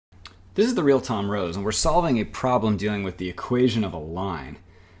This is the real Tom Rose, and we're solving a problem dealing with the equation of a line.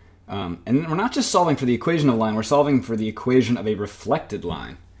 And we're not just solving for the equation of a line, we're solving for the equation of a reflected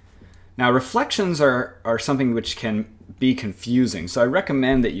line. Now, reflections are something which can be confusing, so I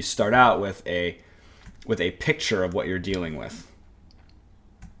recommend that you start out with a picture of what you're dealing with.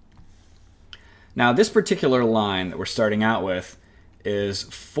 Now, this particular line that we're starting out with is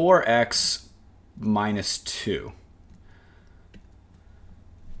 4x minus 2.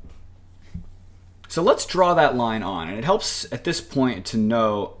 So let's draw that line on, and it helps at this point to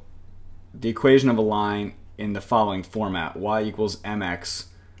know the equation of a line in the following format: y equals mx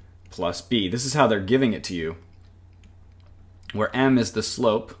plus b. This is how they're giving it to you, where m is the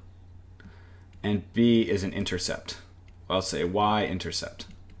slope and b is an intercept. Well, I'll say y-intercept.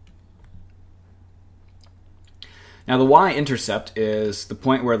 Now the y-intercept is the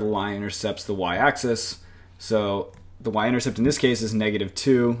point where the line intercepts the y-axis. So the y-intercept in this case is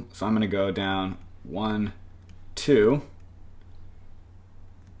 -2, so I'm going to go down 1, 2,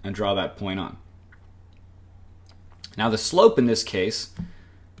 and draw that point on. Now the slope in this case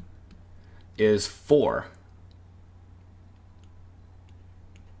is 4.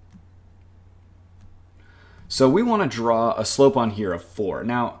 So we want to draw a slope on here of 4.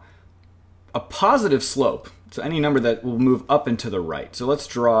 Now, a positive slope, so any number that will move up and to the right. So let's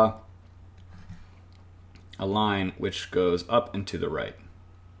draw a line which goes up and to the right.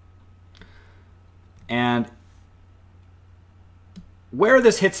 And where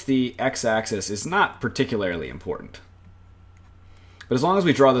this hits the x-axis is not particularly important. But as long as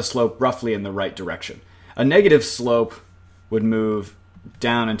we draw the slope roughly in the right direction. A negative slope would move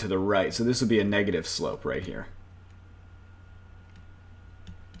down and to the right, so this would be a negative slope right here,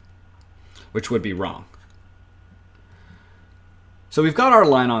 which would be wrong. So we've got our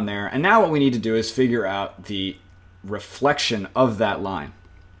line on there, and now what we need to do is figure out the reflection of that line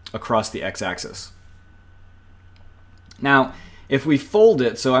across the x-axis. Now, if we fold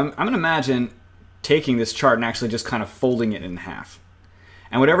it, so I'm going to imagine taking this chart and actually just kind of folding it in half.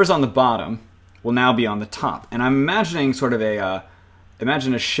 And whatever's on the bottom will now be on the top. And I'm imagining sort of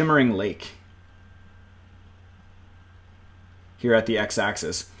imagine a shimmering lake here at the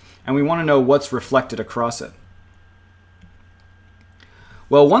x-axis. And we want to know what's reflected across it.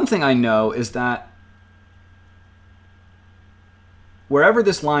 Well, one thing I know is that wherever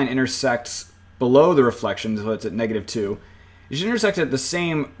this line intersects below the reflection, so it's at -2, you should intersect at the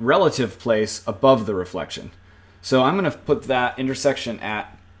same relative place above the reflection. So I'm going to put that intersection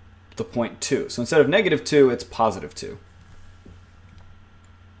at the point 2. So instead of -2, it's +2.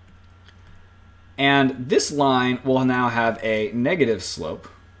 And this line will now have a negative slope.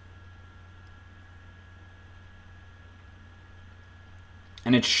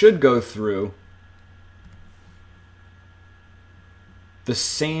 And it should go through the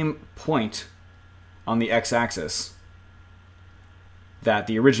same point on the x-axis that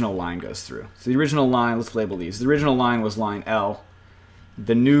the original line goes through. So the original line, let's label these. The original line was line L.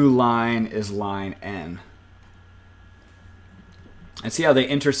 The new line is line N. And see how they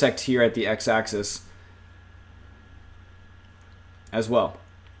intersect here at the x-axis as well.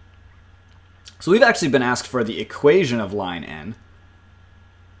 So we've actually been asked for the equation of line N.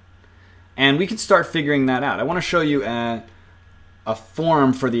 And we can start figuring that out. I want to show you a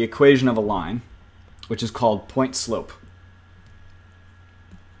form for the equation of a line, which is called point slope.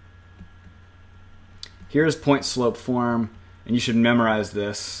 Here's point slope form, and you should memorize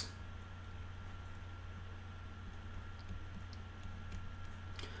this.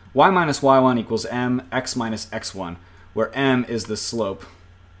 Y minus y1 equals m, x minus x1, where m is the slope,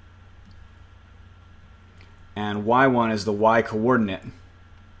 and y1 is the y coordinate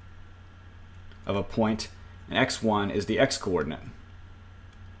of a point, and x1 is the x coordinate.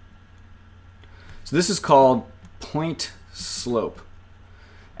 So this is called point slope.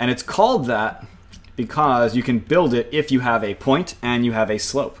 And it's called that because you can build it if you have a point and you have a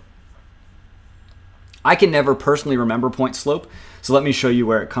slope. I can never personally remember point slope, so let me show you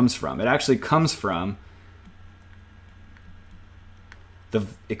where it comes from. It actually comes from the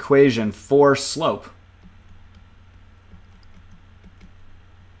equation for slope.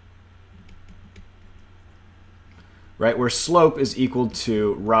 Right, where slope is equal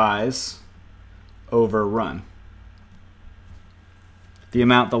to rise over run. The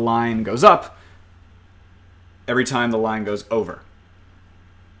amount the line goes up every time the line goes over.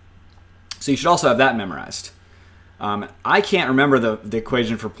 So you should also have that memorized. I can't remember the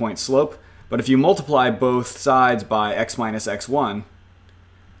equation for point slope, but if you multiply both sides by x minus x1,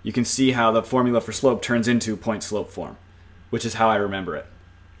 you can see how the formula for slope turns into point slope form, which is how I remember it.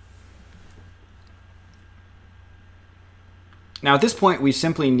 Now at this point, we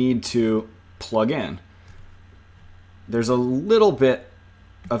simply need to plug in. There's a little bit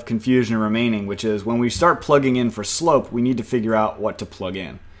of confusion remaining, which is when we start plugging in for slope, we need to figure out what to plug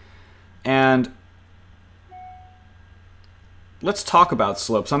in. And let's talk about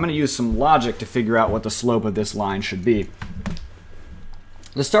slope. So I'm going to use some logic to figure out what the slope of this line should be.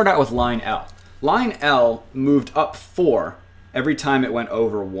 Let's start out with line L. Line L moved up 4 every time it went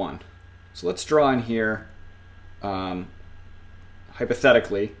over 1. So let's draw in here,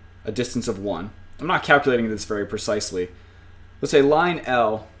 hypothetically, a distance of 1. I'm not calculating this very precisely. Let's say line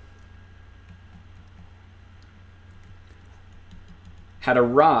L had a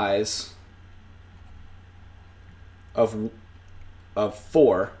rise of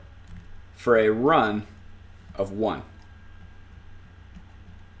 4 for a run of 1.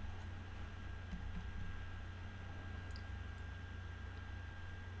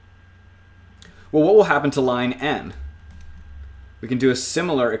 Well, what will happen to line N? We can do a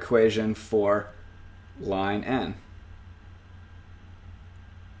similar equation for line N.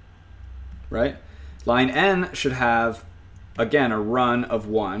 Right? Line N should have, again, a run of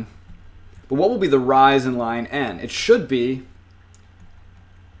 1. But what will be the rise in line N? It should be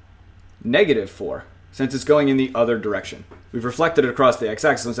 -4, since it's going in the other direction. We've reflected it across the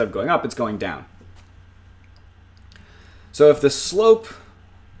x-axis. Instead of going up, it's going down. So if the slope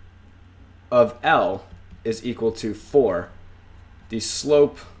of L is equal to 4, the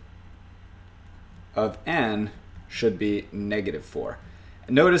slope of N should be -4.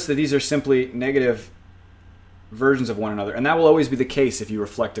 Notice that these are simply negative versions of one another, and that will always be the case if you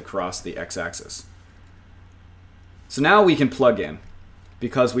reflect across the x-axis. So now we can plug in,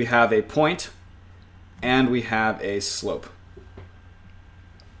 because we have a point and we have a slope.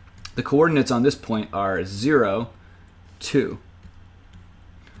 The coordinates on this point are 0, 2.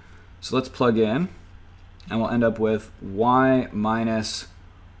 So let's plug in, and we'll end up with y minus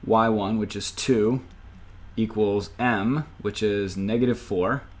y1, which is 2, equals m, which is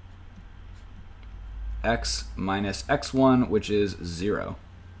 -4, x minus x1, which is 0.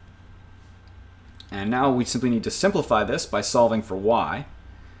 And now we simply need to simplify this by solving for y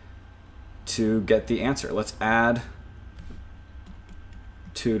to get the answer. Let's add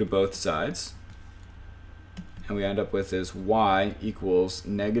 2 to both sides. And we end up with is y equals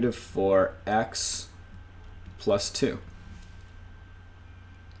 -4x plus 2.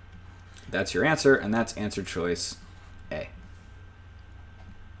 That's your answer, and that's answer choice